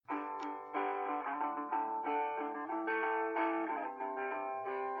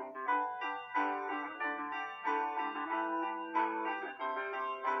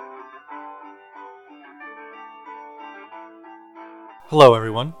Hello,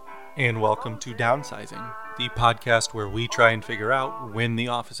 everyone, and welcome to Downsizing, the podcast where we try and figure out when the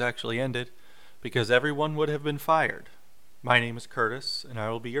office actually ended, because everyone would have been fired. My name is Curtis, and I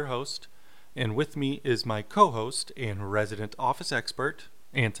will be your host, and with me is my co-host and resident office expert,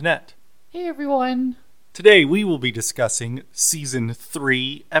 Antoinette. Hey everyone. Today we will be discussing Season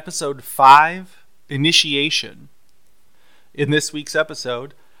 3, Episode 5, Initiation. In this week's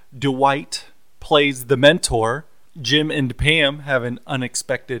episode, Dwight plays the mentor, Jim and Pam have an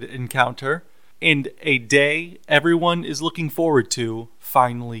unexpected encounter, and a day everyone is looking forward to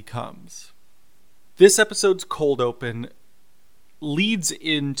finally comes. This episode's cold open leads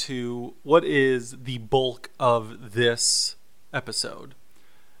into what is the bulk of this episode,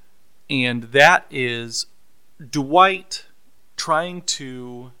 and that is Dwight trying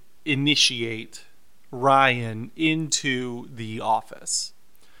to initiate Ryan into the office.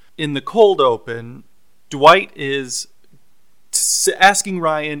 In the cold open, Dwight is asking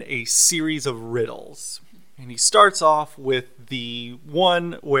Ryan a series of riddles. And he starts off with the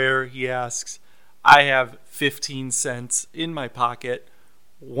one where he asks, I have 15 cents in my pocket.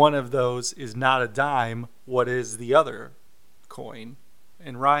 One of those is not a dime. What is the other coin?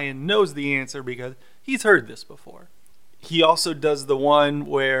 And Ryan knows the answer because he's heard this before. He also does the one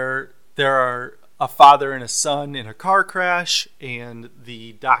where there are a father and a son in a car crash, and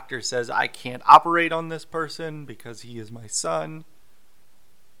the doctor says, I can't operate on this person because he is my son.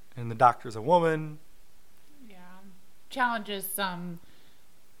 And the doctor's a woman. Yeah. Challenges some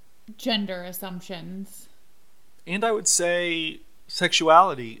gender assumptions. And I would say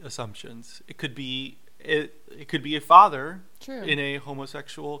sexuality assumptions. It could be a father True. in a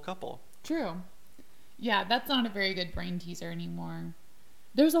homosexual couple. True. Yeah, that's not a very good brain teaser anymore.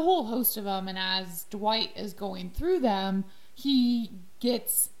 There's a whole host of them, and as Dwight is going through them, he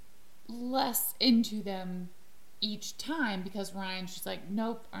gets less into them each time because Ryan's just like,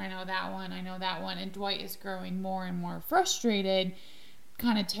 nope, I know that one, and Dwight is growing more and more frustrated,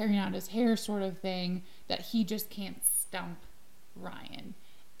 kind of tearing out his hair sort of thing, that he just can't stump Ryan.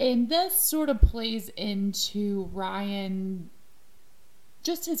 And this sort of plays into Ryan,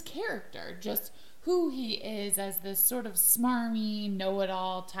 just his character, just who he is as this sort of smarmy,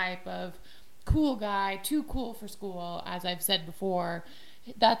 know-it-all type of cool guy, too cool for school, as I've said before.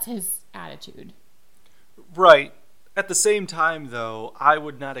 That's his attitude. Right. At the same time, though, I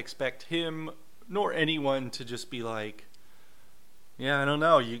would not expect him nor anyone to just be like, yeah, I don't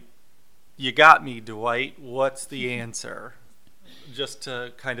know, you got me, Dwight. What's the answer? Just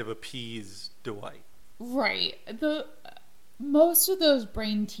to kind of appease Dwight. Right. Most of those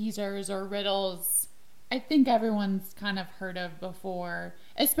brain teasers or riddles, I think everyone's kind of heard of before,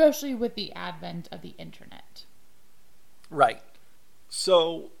 especially with the advent of the internet. Right.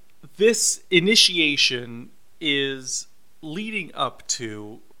 So this initiation is leading up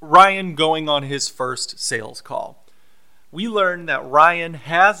to Ryan going on his first sales call. We learn that Ryan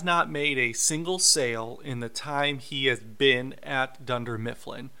has not made a single sale in the time he has been at Dunder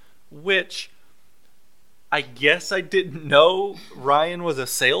Mifflin, which I guess I didn't know Ryan was a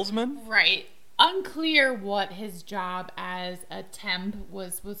salesman. Right. Unclear what his job as a temp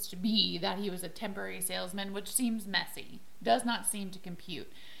was supposed to be, that he was a temporary salesman, which seems messy. Does not seem to compute.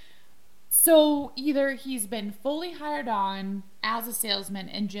 So either he's been fully hired on as a salesman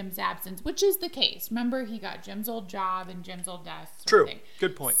in Jim's absence, which is the case. Remember, he got Jim's old job and Jim's old desk. True.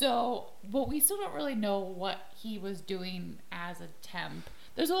 Good point. So, but we still don't really know what he was doing as a temp.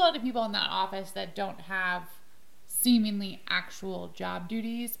 There's a lot of people in that office that don't have seemingly actual job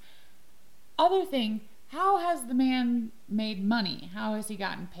duties. Other thing, how has the man made money? How has he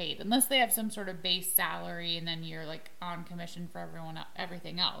gotten paid? Unless they have some sort of base salary and then you're like on commission for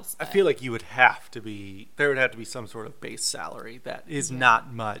everything else. But I feel like there would have to be some sort of base salary that is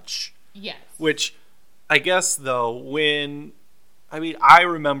not much. Yes. Which I guess though, I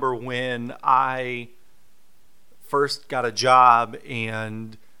remember when I first got a job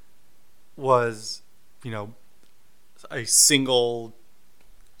and was, a single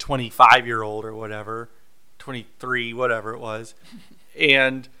 25-year-old or whatever, 23, whatever it was,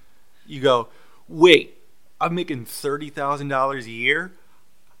 and you go, wait, I'm making $30,000 a year?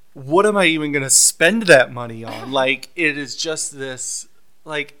 What am I even going to spend that money on? Like, it is just this,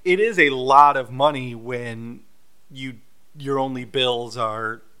 like, it is a lot of money when your only bills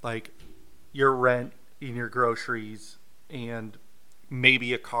are, like, your rent and your groceries and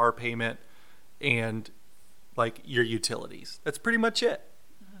maybe a car payment and, like, your utilities. That's pretty much it.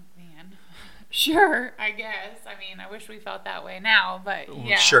 Sure, I guess. I mean, I wish we felt that way now, but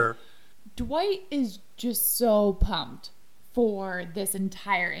yeah. Sure. Dwight is just so pumped for this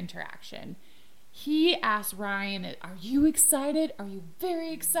entire interaction. he asks Ryan, are you excited? Are you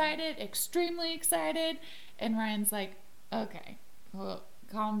very excited? Extremely excited? And Ryan's like, okay, well,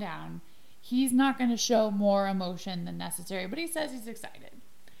 calm down. He's not going to show more emotion than necessary, but he says he's excited.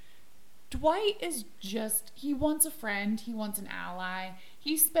 Dwight is he wants a friend. He wants an ally.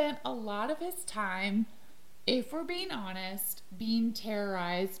 He spent a lot of his time, if we're being honest, being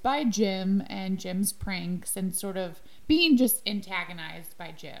terrorized by Jim and Jim's pranks and sort of being just antagonized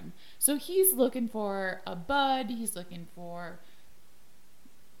by Jim. So he's looking for a bud. He's looking for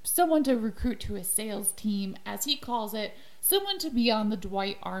someone to recruit to his sales team, as he calls it, someone to be on the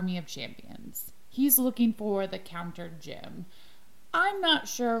Dwight Army of Champions. He's looking for the counter Jim. I'm not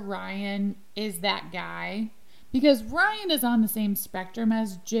sure Ryan is that guy, because Ryan is on the same spectrum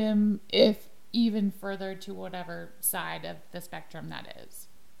as Jim, if even further to whatever side of the spectrum that is.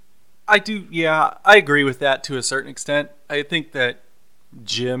 I agree with that to a certain extent. I think that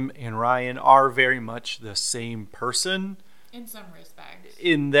Jim and Ryan are very much the same person. In some respects.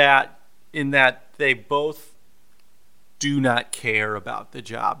 In that they both do not care about the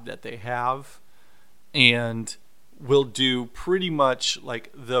job that they have and will do pretty much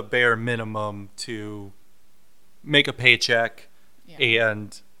like the bare minimum to make a paycheck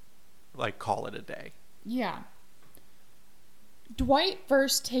and like call it a day. Yeah. Dwight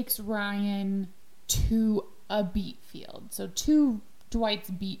first takes Ryan to a beet field, so to Dwight's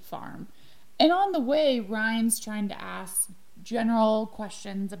beet farm. And on the way, Ryan's trying to ask general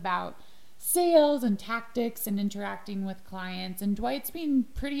questions about sales and tactics and interacting with clients, and Dwight's being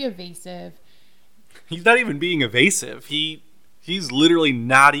pretty evasive. He's not even being evasive. He's literally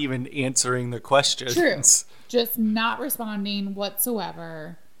not even answering the questions. True. Just not responding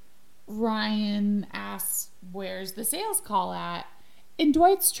whatsoever. Ryan asks, where's the sales call at? And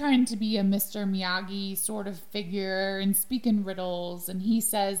Dwight's trying to be a Mr. Miyagi sort of figure and speak in riddles. And he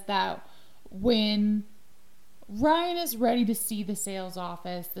says that when Ryan is ready to see the sales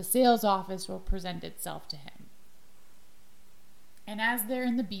office will present itself to him. And as they're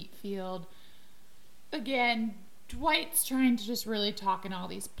in the beet field, again, Dwight's trying to just really talk in all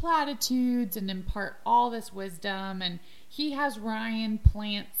these platitudes and impart all this wisdom. And he has Ryan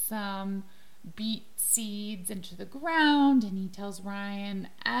plant some beet seeds into the ground. And he tells Ryan,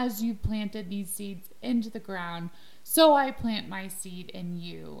 as you planted these seeds into the ground, so I plant my seed in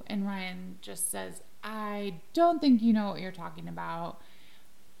you. And Ryan just says, I don't think you know what you're talking about.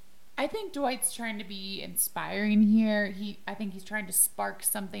 I think Dwight's trying to be inspiring here. I think he's trying to spark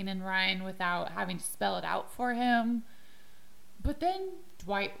something in Ryan without having to spell it out for him. But then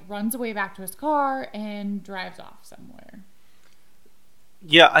Dwight runs away back to his car and drives off somewhere.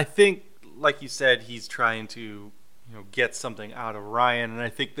 Yeah, I think, like you said, he's trying to, get something out of Ryan. And I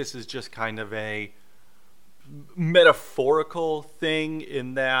think this is just kind of a metaphorical thing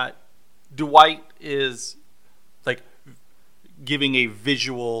in that Dwight is like giving a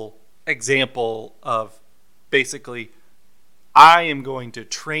visual example of basically, I am going to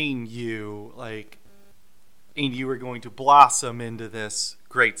train you, and you are going to blossom into this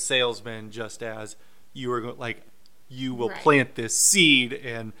great salesman, just as you are you will plant this seed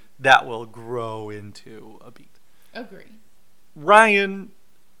and that will grow into a beet. Agree. Ryan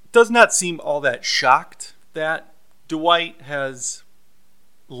does not seem all that shocked that Dwight has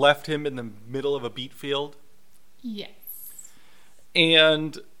left him in the middle of a beet field. Yes.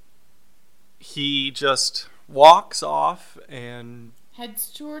 And he just walks off and heads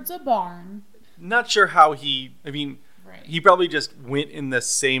towards a barn. Not sure how he probably just went in the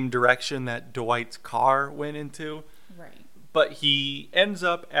same direction that Dwight's car went into. Right. But he ends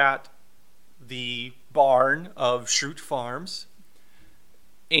up at the barn of Schrute Farms,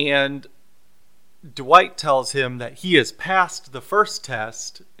 and Dwight tells him that he has passed the first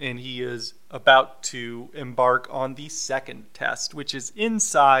test and he is about to embark on the second test, which is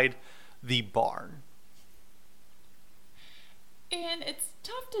inside the barn. And it's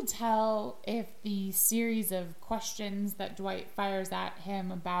tough to tell if the series of questions that Dwight fires at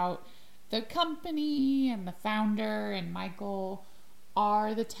him about the company and the founder and Michael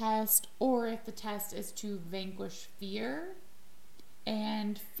are the test, or if the test is to vanquish fear.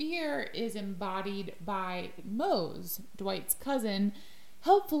 And fear is embodied by Mose, Dwight's cousin,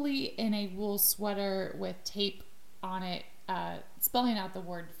 helpfully in a wool sweater with tape on it, spelling out the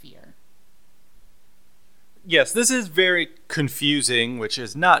word fear. Yes, this is very confusing, which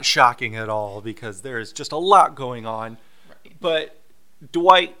is not shocking at all because there is just a lot going on. Right. But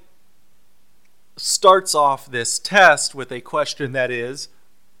Dwight starts off this test with a question that is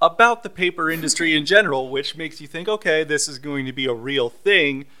about the paper industry in general, which makes you think, okay, this is going to be a real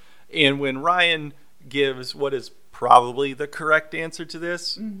thing. And when Ryan gives what is probably the correct answer to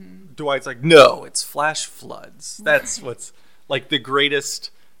this. Dwight's like, no, it's flash floods. That's what's like the greatest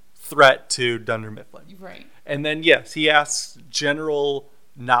threat to Dunder Mifflin. Right. And then, yes, he asks general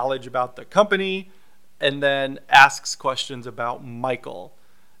knowledge about the company and then asks questions about Michael.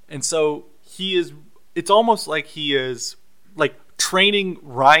 And so it's almost like he is like training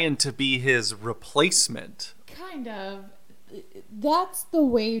Ryan to be his replacement. Kind of. That's the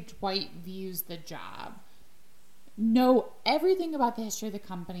way Dwight views the job. Know everything about the history of the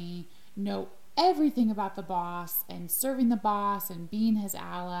company, know everything about the boss and serving the boss and being his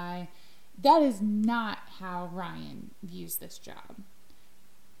ally. That is not how Ryan views this job.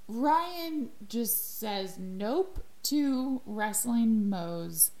 Ryan just says nope to wrestling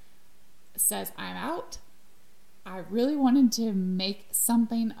Mose, says I'm out. I really wanted to make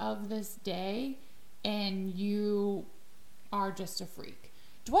something of this day, and you are just a freak.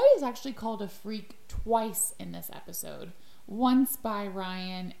 Dwight is actually called a freak twice in this episode. Once by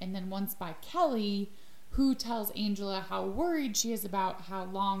Ryan and then once by Kelly, who tells Angela how worried she is about how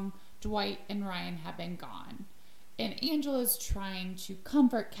long Dwight and Ryan have been gone. And Angela's trying to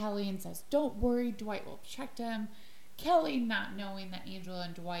comfort Kelly and says, don't worry, Dwight will protect him. Kelly, not knowing that Angela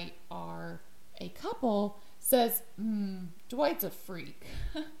and Dwight are a couple, says, Dwight's a freak.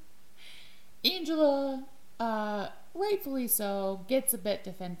 Angela, rightfully so, gets a bit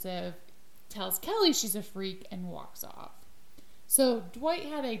defensive, tells Kelly she's a freak, and walks off. So Dwight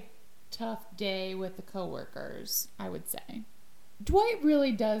had a tough day with the coworkers, I would say. Dwight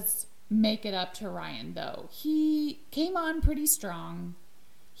really does make it up to Ryan, though. He came on pretty strong.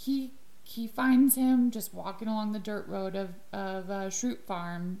 He finds him just walking along the dirt road of Schrute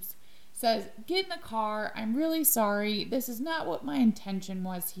Farms, says, get in the car, I'm really sorry, this is not what my intention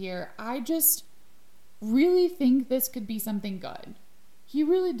was here, I just really think this could be something good. He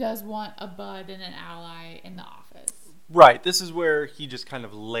really does want a bud and an ally in the office. Right, this is where he just kind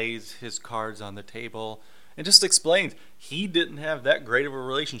of lays his cards on the table and just explains he didn't have that great of a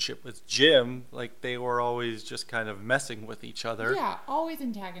relationship with Jim. Like, they were always just kind of messing with each other. Yeah, always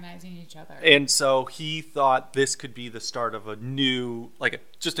antagonizing each other. And so he thought this could be the start of a new,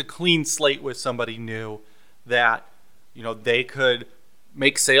 just a clean slate with somebody new that, they could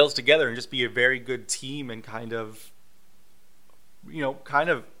make sales together and just be a very good team and kind of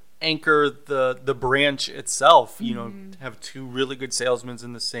anchor the branch itself, have two really good salesmen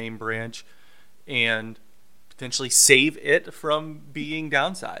in the same branch and potentially save it from being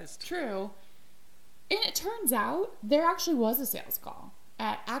downsized. True. And it turns out there actually was a sales call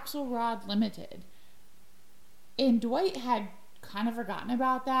at Axelrod Limited. And Dwight had kind of forgotten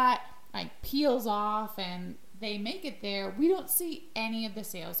about that, peels off and they make it there. We don't see any of the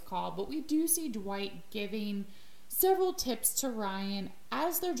sales call, but we do see Dwight giving several tips to Ryan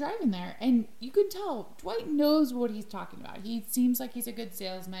as they're driving there. And you can tell Dwight knows what he's talking about. He seems like he's a good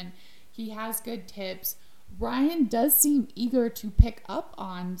salesman. He has good tips. Ryan does seem eager to pick up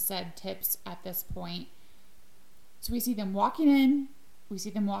on said tips at this point. So we see them walking in, we see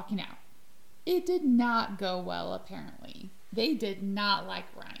them walking out. It did not go well, apparently. They did not like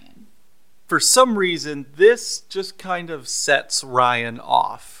Ryan. For some reason, this just kind of sets Ryan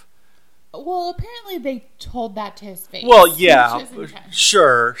off. Well, apparently they told that to his face. Well, yeah,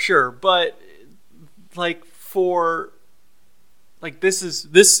 sure. But, this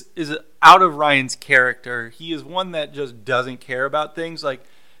is out of Ryan's character. He is one that just doesn't care about things.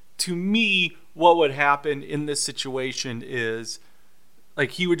 To me, what would happen in this situation is,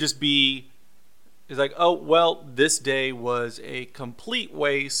 he would just be, oh, well, this day was a complete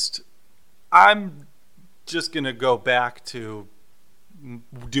waste. I'm just going to go back to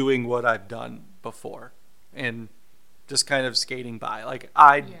doing what I've done before and just kind of skating by.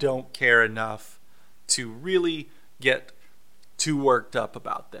 I don't care enough to really get too worked up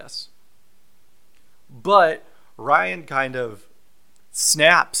about this. But Ryan kind of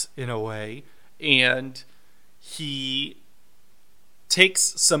snaps in a way, and he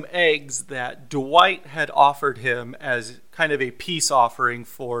takes some eggs that Dwight had offered him as kind of a peace offering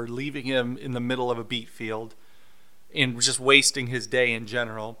for leaving him in the middle of a beet field and just wasting his day in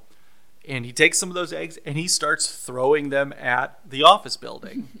general. And he takes some of those eggs and he starts throwing them at the office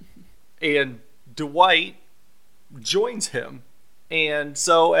building. And Dwight joins him. And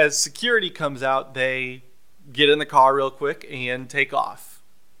so as security comes out, they get in the car real quick and take off.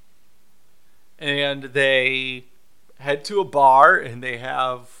 And they head to a bar and they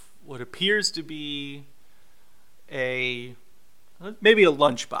have what appears to be maybe a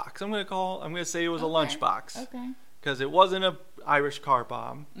lunchbox. I'm going to say it was a lunchbox. Okay. Because it wasn't an Irish car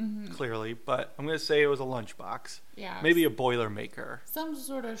bomb, clearly, but I'm going to say it was a lunchbox. Yeah. Maybe a Boilermaker. Some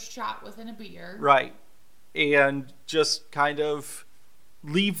sort of shot within a beer. Right. and just kind of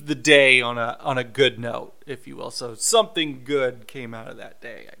leave the day on a good note, if you will. So something good came out of that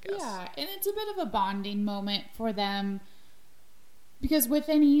day, I guess. Yeah, and it's a bit of a bonding moment for them. Because with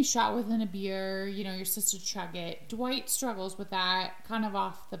any shot within a beer, you're supposed to chug it. Dwight struggles with that kind of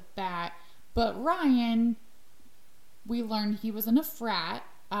off the bat. But Ryan, we learned he was in a frat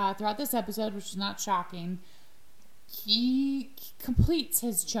throughout this episode, which is not shocking. He completes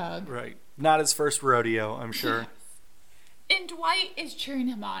his chug. Right. Not his first rodeo, I'm sure. And Dwight is cheering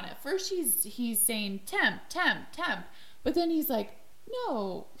him on. At first he's saying, temp, temp, temp. But then he's like,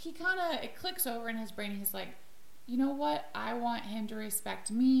 no. It clicks over in his brain. He's like, you know what? I want him to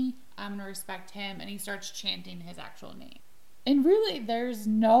respect me. I'm going to respect him. And he starts chanting his actual name. And really, there's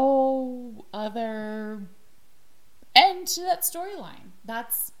no other end to that storyline.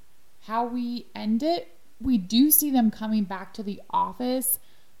 That's how we end it. We do see them coming back to the office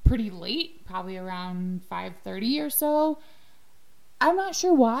pretty late, probably around 5:30 or so. I'm not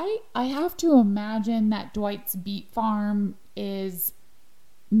sure why. I have to imagine that Dwight's beet farm is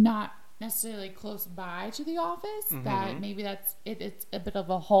not necessarily close by to the office, that maybe it's a bit of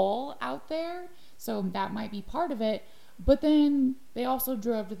a hole out there, so that might be part of it. But then they also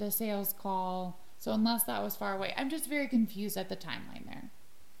drove to the sales call, so unless that was far away, I'm just very confused at the timeline there.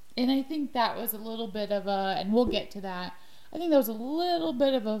 And I think that was a little bit of and we'll get to that, I think that was a little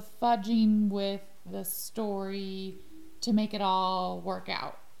bit of a fudging with the story to make it all work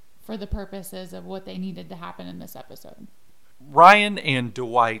out for the purposes of what they needed to happen in this episode. Ryan and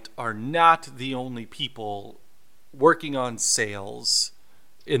Dwight are not the only people working on sales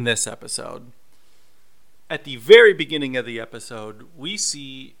in this episode. At the very beginning of the episode, we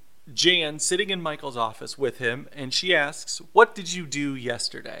see Jan sitting in Michael's office with him, and she asks, "What did you do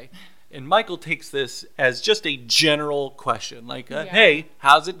yesterday?" And Michael takes this as just a general question, like, hey,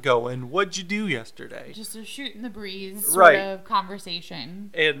 how's it going? What'd you do yesterday? Just a shoot in the breeze sort of conversation.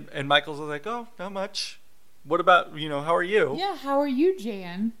 And Michael's like, oh, not much. What about, how are you? Yeah, how are you,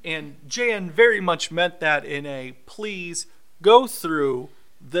 Jan? And Jan very much meant that in a, please go through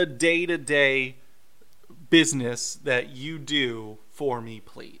the day-to-day business that you do for me,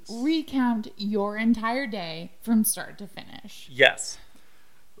 please. Recount your entire day from start to finish. Yes.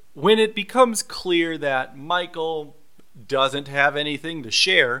 When it becomes clear that Michael doesn't have anything to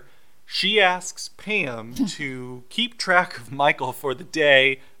share, she asks Pam to keep track of Michael for the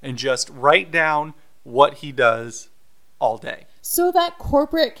day and just write down what he does all day. So that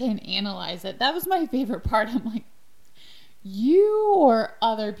corporate can analyze it. That was my favorite part. I'm like, you or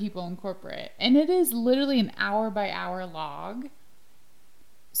other people in corporate. And it is literally an hour-by-hour log.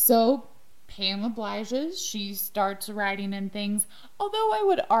 So Pam obliges. She starts writing in things. Although I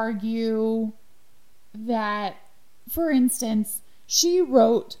would argue that, for instance, she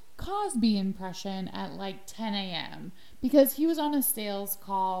wrote Cosby impression at like 10 a.m. because he was on a sales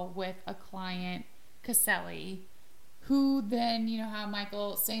call with a client, Caselli, who then, how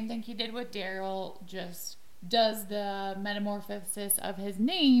Michael, same thing he did with Daryl, just does the metamorphosis of his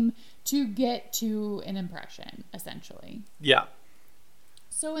name to get to an impression, essentially. Yeah.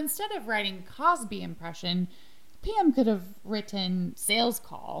 So instead of writing Cosby impression, Pam could have written sales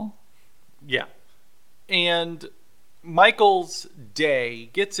call. Yeah. And Michael's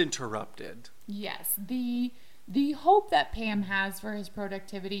day gets interrupted. Yes. The hope that Pam has for his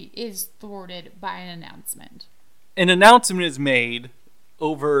productivity is thwarted by an announcement. An announcement is made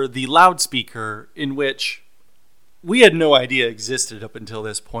over the loudspeaker in which we had no idea existed up until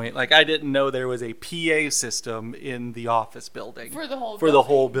this point. Like, I didn't know there was a PA system in the office building. For the whole building. The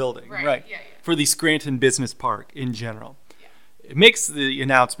whole building, right. Yeah. For the Scranton Business Park in general. Yeah. It makes the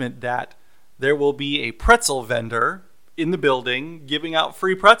announcement that there will be a pretzel vendor in the building giving out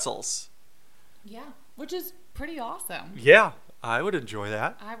free pretzels. Yeah, which is pretty awesome. Yeah, I would enjoy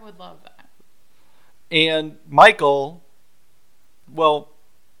that. I would love that. And Michael, well,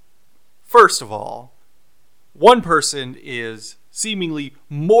 first of all, one person is seemingly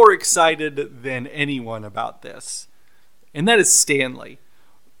more excited than anyone about this, and that is Stanley.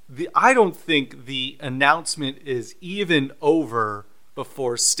 I don't think the announcement is even over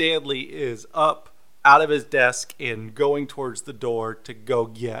before Stanley is up out of his desk and going towards the door to go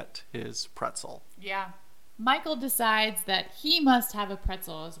get his pretzel. Yeah. Michael decides that he must have a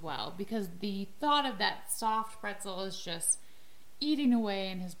pretzel as well because the thought of that soft pretzel is just eating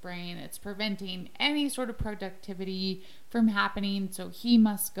away in his brain. It's preventing any sort of productivity from happening, so he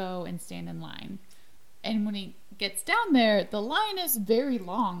must go and stand in line. And when he gets down there, the line is very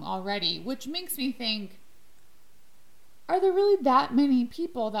long already, which makes me think, are there really that many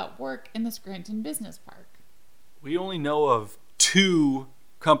people that work in the Scranton Business Park? We only know of 2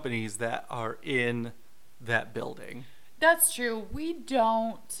 companies that are in that building. That's true. We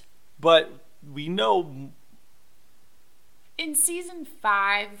don't. But we know... In season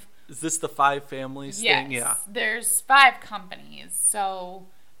 5... Is this the 5 families thing? Yeah. There's 5 companies. So,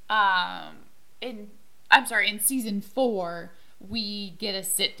 in season 4, we get a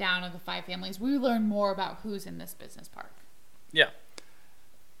sit down of the 5 families. We learn more about who's in this business park. Yeah.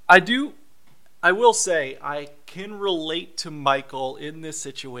 I will say, I can relate to Michael in this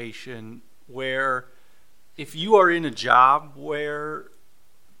situation where if you are in a job where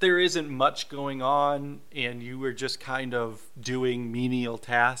there isn't much going on and you are just kind of doing menial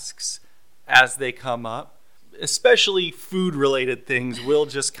tasks as they come up, especially food-related things will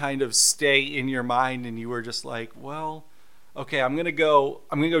just kind of stay in your mind, and you are just like, well, okay, I'm gonna go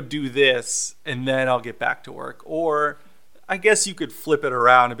do this, and then I'll get back to work. Or I guess you could flip it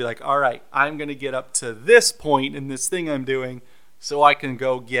around and be like, all right, I'm gonna get up to this point in this thing I'm doing, so I can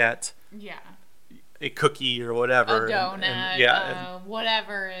go get a cookie or whatever, a donut,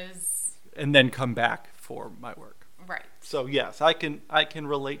 whatever is, and then come back for my work. Right. So yes, I can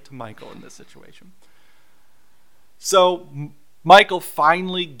relate to Michael in this situation. So Michael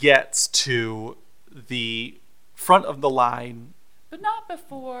finally gets to the front of the line, but not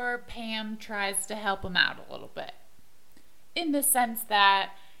before Pam tries to help him out a little bit. In the sense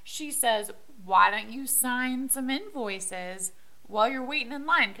that she says, "Why don't you sign some invoices while you're waiting in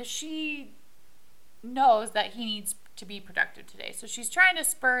line?" Because she knows that he needs to be productive today. So she's trying to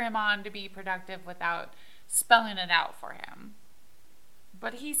spur him on to be productive without spelling it out for him.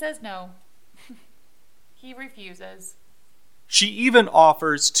 But he says no. He refuses. She even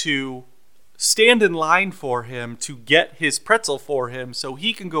offers to stand in line for him to get his pretzel for him so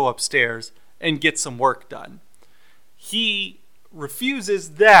he can go upstairs and get some work done. He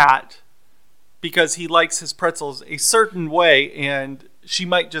refuses that because he likes his pretzels a certain way and she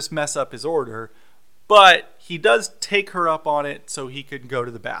might just mess up his order. But he does take her up on it so he can go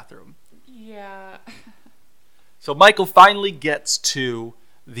to the bathroom. Yeah. So Michael finally gets to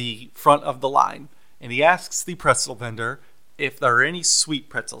the front of the line, and he asks the pretzel vendor if there are any sweet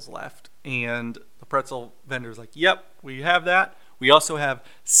pretzels left. And the pretzel vendor's like, yep, we have that. We also have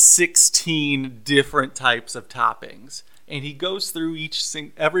 16 different types of toppings. And he goes through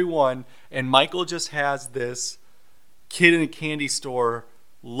every one, and Michael just has this kid in a candy store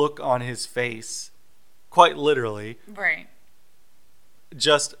look on his face. Quite literally. Right.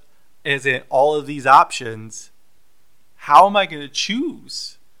 Just as in all of these options, how am I going to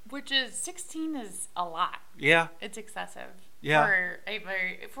choose? Which is, 16 is a lot. Yeah. It's excessive. Yeah.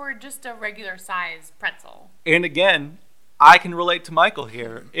 For just a regular size pretzel. And again, I can relate to Michael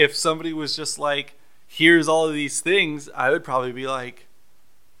here. If somebody was just like, here's all of these things, I would probably be like,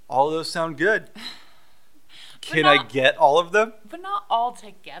 all of those sound good. Can I get all of them? But not all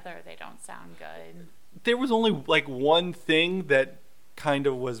together, they don't sound good. There was only like one thing that kind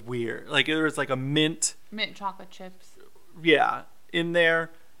of was weird. Like there was like a mint chocolate chips. Yeah, in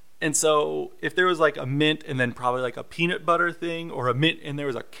there. And so if there was like a mint and then probably like a peanut butter thing, or a mint and there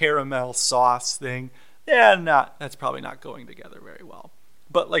was a caramel sauce thing, that's probably not going together very well.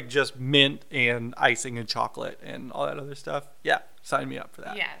 But like just mint and icing and chocolate and all that other stuff, yeah, sign me up for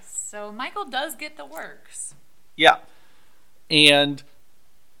that. Yes. So Michael does get the works. Yeah. And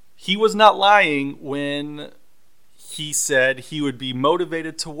he was not lying when he said he would be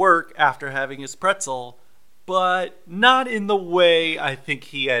motivated to work after having his pretzel, but not in the way I think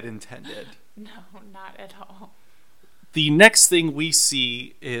he had intended. No, not at all. The next thing we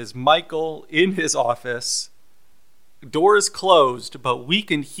see is Michael in his office. Door is closed, but we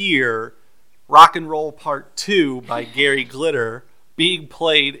can hear Rock and Roll Part 2 by Gary Glitter being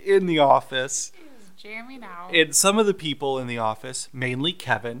played in the office. Jamming out. And some of the people in the office, mainly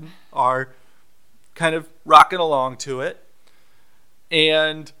Kevin, are kind of rocking along to it.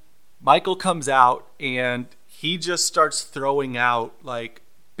 And Michael comes out and he just starts throwing out like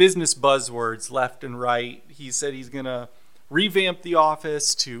business buzzwords left and right. He said he's going to revamp the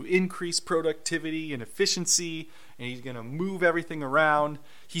office to increase productivity and efficiency, and he's going to move everything around.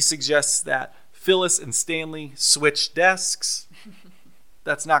 He suggests that Phyllis and Stanley switch desks.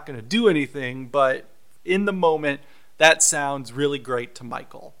 That's not going to do anything, but in the moment, that sounds really great to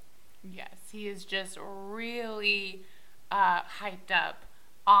Michael. Yes, he is just really hyped up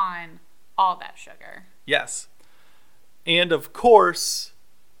on all that sugar. Yes. And of course,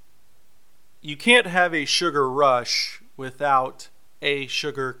 you can't have a sugar rush without a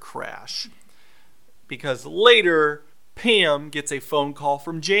sugar crash. Because later, Pam gets a phone call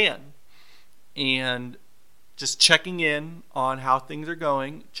from Jan. And just checking in on how things are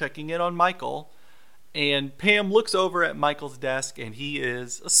going, checking in on Michael. And Pam looks over at Michael's desk and he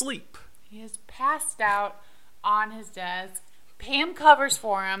is asleep. He is passed out on his desk. Pam covers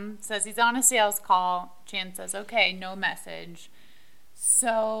for him, says he's on a sales call. Jan says, okay, no message.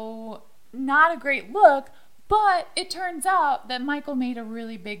 So, not a great look, but it turns out that Michael made a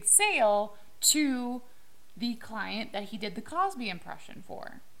really big sale to the client that he did the Cosby impression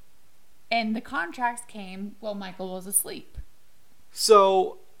for. And the contracts came while Michael was asleep.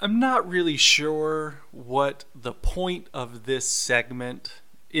 So, I'm not really sure what the point of this segment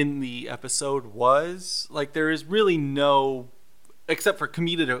in the episode was. Like, there is really no, except for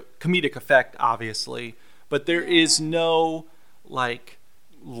comedic effect, obviously, but there is no, like,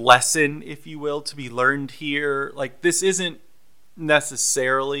 lesson, if you will, to be learned here. Like, this isn't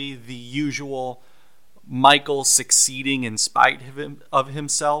necessarily the usual Michael succeeding in spite of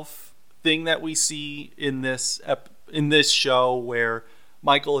himself thing that we see in this show, where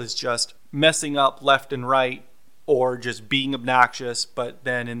Michael is just messing up left and right or just being obnoxious, but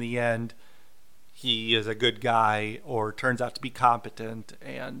then in the end he is a good guy or turns out to be competent.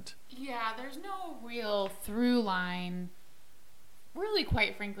 And yeah, there's no real through line, really,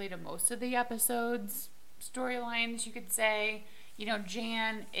 quite frankly, to most of the episodes' storylines, you could say. You know,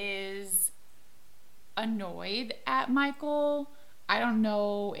 Jan is annoyed at Michael. I don't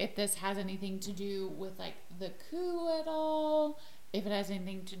know if this has anything to do with, like, the coup at all, if it has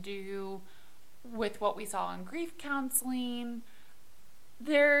anything to do with what we saw in grief counseling.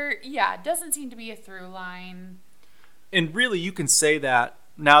 Doesn't seem to be a through line. And really, you can say that,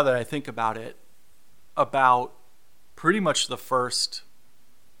 now that I think about it, about pretty much the first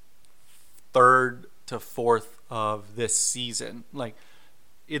third to fourth of this season. Like,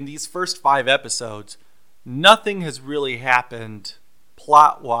 in these first 5 episodes, nothing has really happened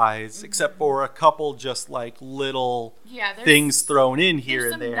plot-wise, except for a couple just, like, little things thrown in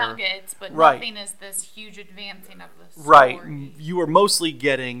here and there. There's some nuggets, but nothing is this huge advancing of the story. Right. You are mostly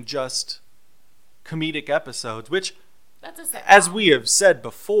getting just comedic episodes, which, that's a sitcom. As we have said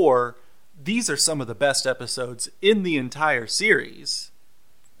before, these are some of the best episodes in the entire series.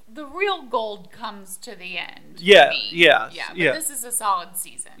 The real gold comes to the end. Yeah. But this is a solid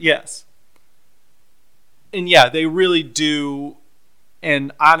season. Yes. And yeah, they really do.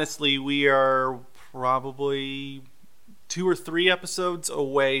 And honestly, we are probably 2 or 3 episodes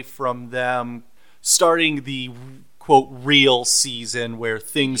away from them starting the, quote, real season where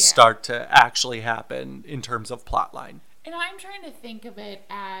things start to actually happen in terms of plotline. And I'm trying to think of it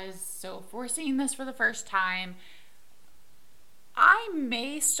as, so if we're seeing this for the first time, I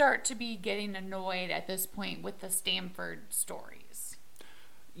may start to be getting annoyed at this point with the Stanford stories.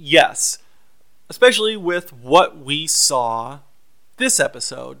 Yes. Especially with what we saw this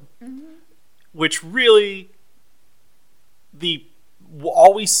episode, which really,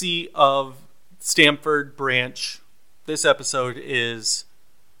 all we see of Stanford Branch this episode is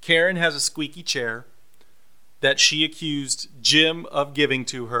Karen has a squeaky chair that she accused Jim of giving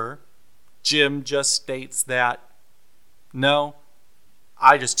to her. Jim just states that, no,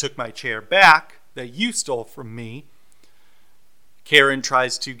 I just took my chair back that you stole from me. Karen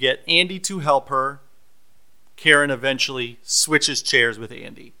tries to get Andy to help her. Karen eventually switches chairs with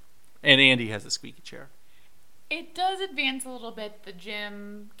Andy, and Andy has a squeaky chair. It does advance a little bit, the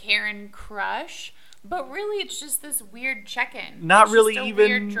Jim-Karen crush, but really it's just this weird check-in. Not really even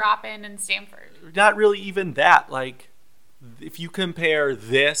weird drop-in in Stanford. Not really even that. Like, if you compare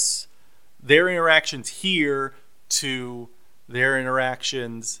their interactions here to their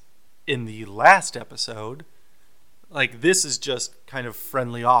interactions in the last episode, like, this is just kind of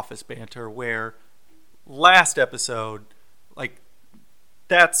friendly office banter, where last episode, like,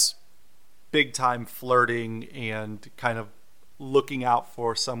 that's big time flirting and kind of looking out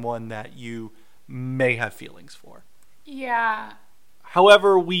for someone that you may have feelings for. Yeah.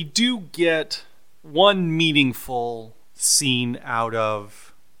 However, we do get one meaningful scene out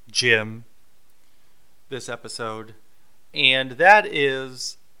of Jim this episode, and that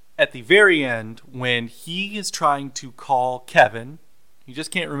is at the very end when he is trying to call Kevin. He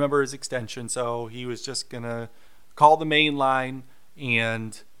just can't remember his extension, so he was just going to call the main line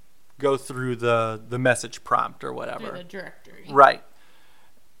and go through the message prompt or whatever. Through the directory. Right.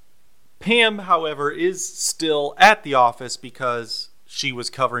 Pam, however, is still at the office because she was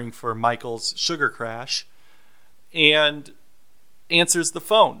covering for Michael's sugar crash and answers the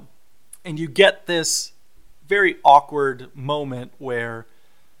phone. And you get this very awkward moment where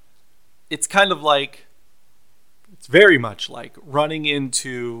it's kind of like, it's very much like running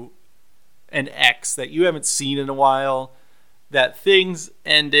into an ex that you haven't seen in a while, that things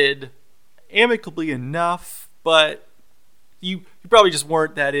ended amicably enough, but you probably just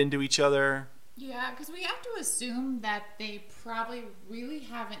weren't that into each other. Yeah, because we have to assume that they probably really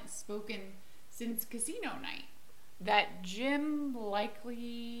haven't spoken since casino night. That Jim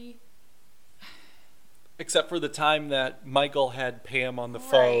likely... Except for the time that Michael had Pam on the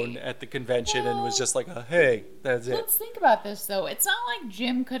phone Right. at the convention and was Well, just like, hey, that's it. Let's think about this, though. It's not like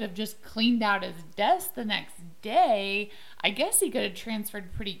Jim could have just cleaned out his desk the next day. I guess he could have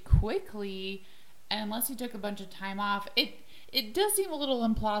transferred pretty quickly, and unless he took a bunch of time off. It does seem a little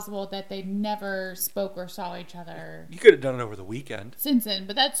implausible that they never spoke or saw each other You could have done it over the weekend. since then,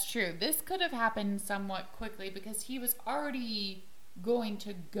 but that's true. This could have happened somewhat quickly because he was already going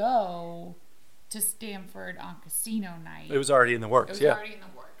to go to Stanford on casino night. It was already in the It works, was yeah. already in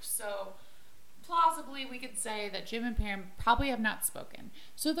the works. So, plausibly, we could say that Jim and Pam probably have not spoken.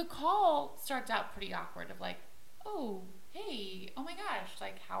 So the call starts out pretty awkward of like, oh, hey, oh my gosh,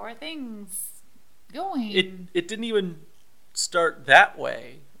 like, how are things going? It didn't even start that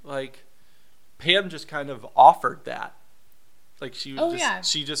way. Like, Pam just kind of offered that. Like, she was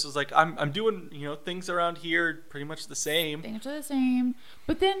she just was like, I'm doing, things around here pretty much the same. Things are the same.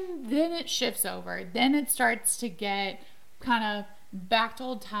 But then it shifts over. Then it starts to get kind of back to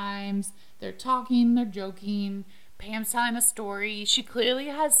old times. They're talking, they're joking. Pam's telling a story. She clearly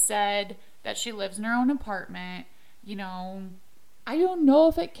has said that she lives in her own apartment. I don't know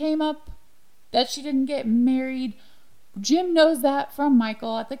if it came up that she didn't get married. Jim knows that from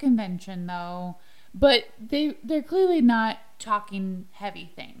Michael at the convention, though. But they're clearly not talking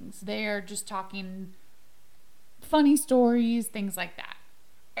heavy things. They are just talking funny stories, things like that.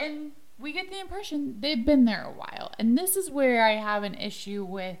 And we get the impression they've been there a while. And this is where I have an issue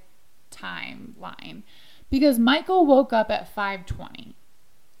with timeline. Because Michael woke up at 5:20.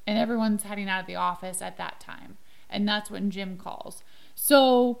 And everyone's heading out of the office at that time. And that's when Jim calls.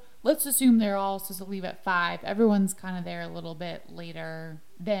 So let's assume they're all supposed to leave at 5. Everyone's kind of there a little bit later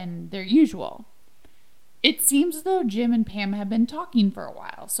than their usual. It seems as though Jim and Pam have been talking for a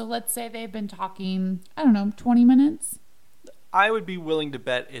while. So let's say they've been talking, 20 minutes. I would be willing to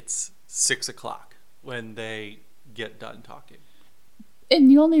bet it's 6 o'clock when they get done talking.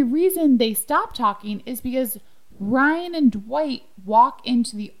 And the only reason they stop talking is because Ryan and Dwight walk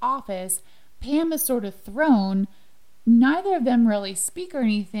into the office. Pam is sort of thrown. Neither of them really speak or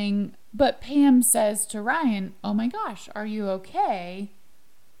anything, but Pam says to Ryan, "Oh my gosh, are you okay?"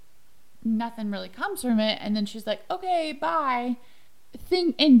 Nothing really comes from it, and then she's like, "Okay, bye."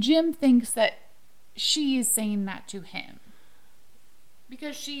 And Jim thinks that she is saying that to him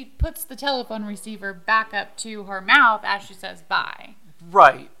because she puts the telephone receiver back up to her mouth as she says bye.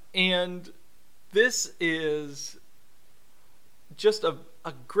 Right. And this is just a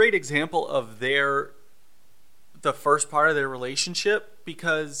great example of the first part of their relationship,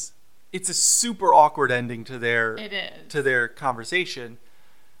 because it's a super awkward ending to their conversation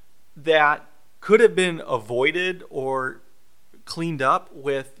that could have been avoided or cleaned up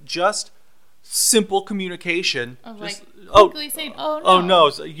with just simple communication. Quickly saying, "Oh no." Oh no.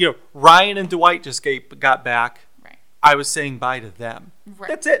 So, Ryan and Dwight just got back. Right. I was saying bye to them. Right.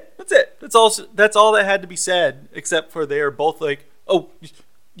 That's it. That's all that had to be said, except for they're both like, "Oh,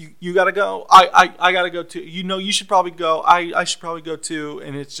 you gotta go. I gotta go too. You should probably go. I should probably go too."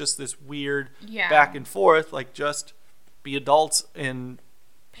 And it's just this weird back and forth. Like, just be adults. And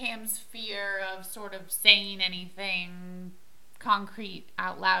Pam's fear of sort of saying anything concrete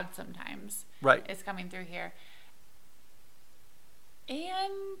out loud sometimes is coming through here.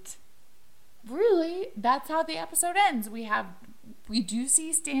 And really, that's how the episode ends. We do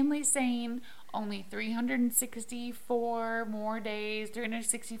see Stanley saying only 365 more days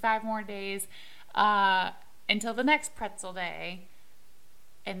until the next pretzel day.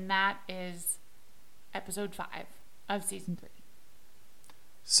 And that is episode 5 of season 3.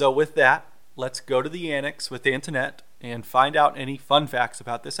 So with that, let's go to the annex with Antoinette and find out any fun facts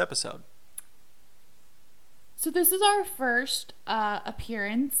about this episode. So this is our first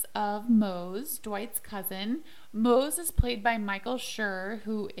appearance of Mose, Dwight's cousin. Mose is played by Michael Schur,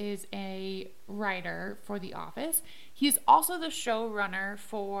 who is a writer for The Office. He's also the showrunner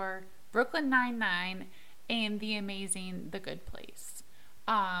for Brooklyn Nine-Nine and The Amazing The Good Place.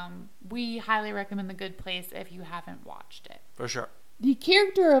 We highly recommend The Good Place if you haven't watched it. For sure. The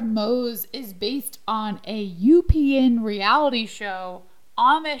character of Mose is based on a UPN reality show,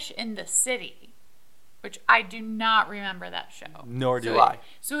 Amish in the City, which I do not remember that show. Nor do I.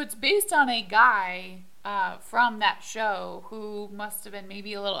 So it's based on a guy from that show who must have been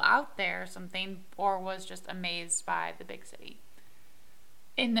maybe a little out there or something, or was just amazed by the big city.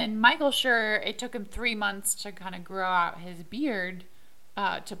 And then Michael Schur, it took him 3 months to kind of grow out his beard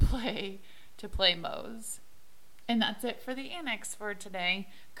to play Mose. And that's it for the annex for today.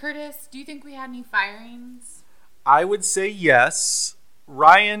 Curtis, do you think we had any firings? I would say yes.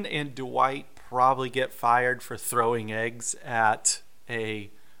 Ryan and Dwight probably get fired for throwing eggs at a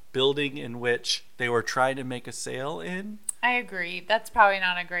building in which they were trying to make a sale in. I agree. That's probably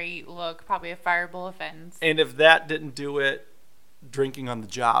not a great look. Probably a fireable offense. And if that didn't do it, drinking on the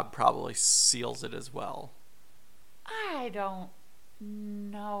job probably seals it as well. I don't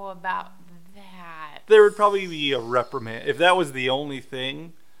know about that. There would probably be a reprimand. If that was the only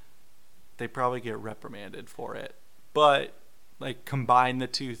thing, they'd probably get reprimanded for it. But, like, combine the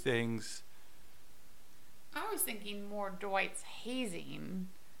two things. I was thinking more Dwight's hazing.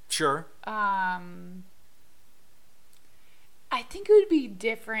 Sure. I think it would be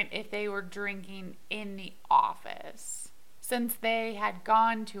different if they were drinking in the office. Since they had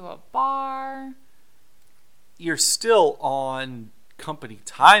gone to a bar. You're still on company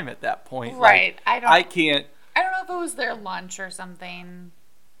time at that point. Right. Like, I can't. I don't know if it was their lunch or something.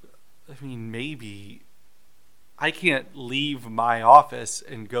 I mean, maybe. I can't leave my office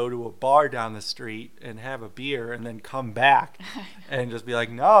and go to a bar down the street and have a beer and then come back and just be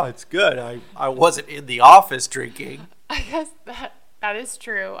like, no, it's good. I wasn't in the office drinking. I guess that is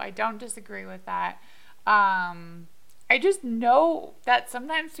true. I don't disagree with that. I just know that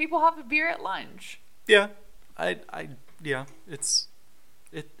sometimes people have a beer at lunch. Yeah. Yeah,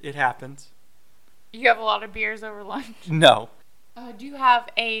 it happens. You have a lot of beers over lunch? No. Do you have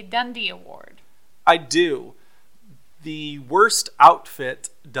a Dundie Award? I do. The worst outfit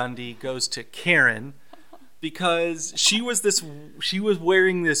Dundie goes to Karen because she was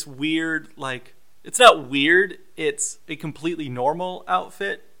wearing this weird, like, it's not weird, it's a completely normal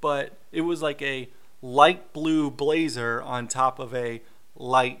outfit, but it was like a light blue blazer on top of a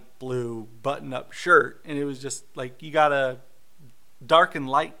light blue button-up shirt, and it was just like, you gotta dark and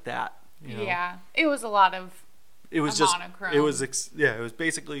light that. You know? Yeah, it was a lot of. It was just monochrome. It was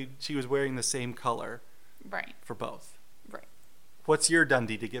basically she was wearing the same color. Right. For both. Right. What's your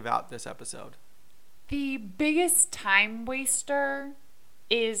Dundie to give out this episode? The biggest time waster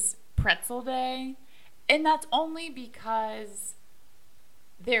is Pretzel Day, and that's only because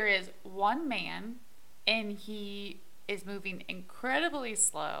there is one man and he is moving incredibly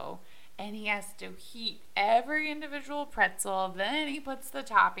slow, and he has to heat every individual pretzel, then he puts the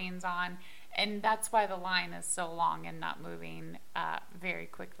toppings on, and that's why the line is so long and not moving very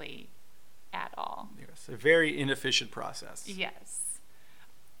quickly at all. Yes, a very inefficient process. Yes.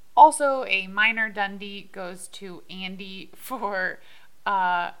 Also, a minor Dundie goes to Andy for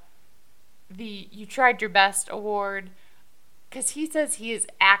the You Tried Your Best award, because he says he is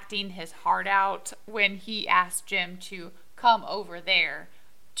acting his heart out when he asked Jim to come over there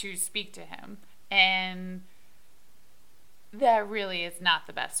to speak to him. And that really is not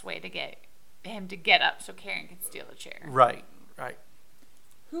the best way to get him to get up so Karen can steal a chair. Right.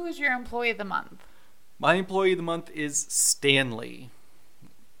 Who is your employee of the month? My employee of the month is Stanley.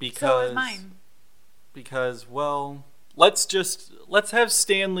 So is mine. Because, well, let's have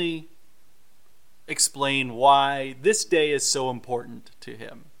Stanley explain why this day is so important to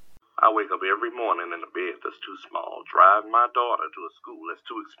him. I wake up every morning in a bed that's too small, drive my daughter to a school that's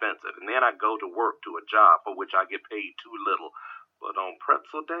too expensive, and then I go to work to a job for which I get paid too little. But on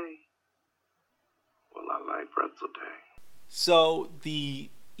Pretzel Day, well, I like Pretzel Day. So the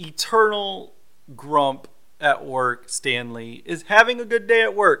eternal grump at work, Stanley, is having a good day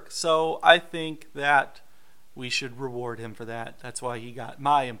at work. So I think that we should reward him for that. That's why he got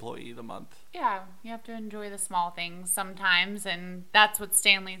my employee of the month. Yeah, you have to enjoy the small things sometimes, and that's what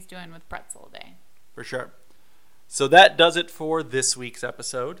Stanley's doing with Pretzel Day. For sure. So that does it for this week's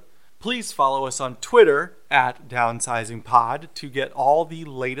episode. Please follow us on Twitter at DownsizingPod to get all the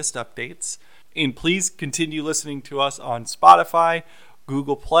latest updates. And please continue listening to us on Spotify,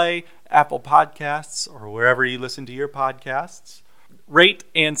 Google Play, Apple Podcasts, or wherever you listen to your podcasts. Rate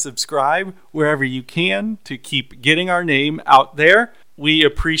and subscribe wherever you can to keep getting our name out there. We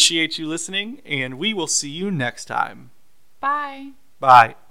appreciate you listening, and we will see you next time. Bye. Bye.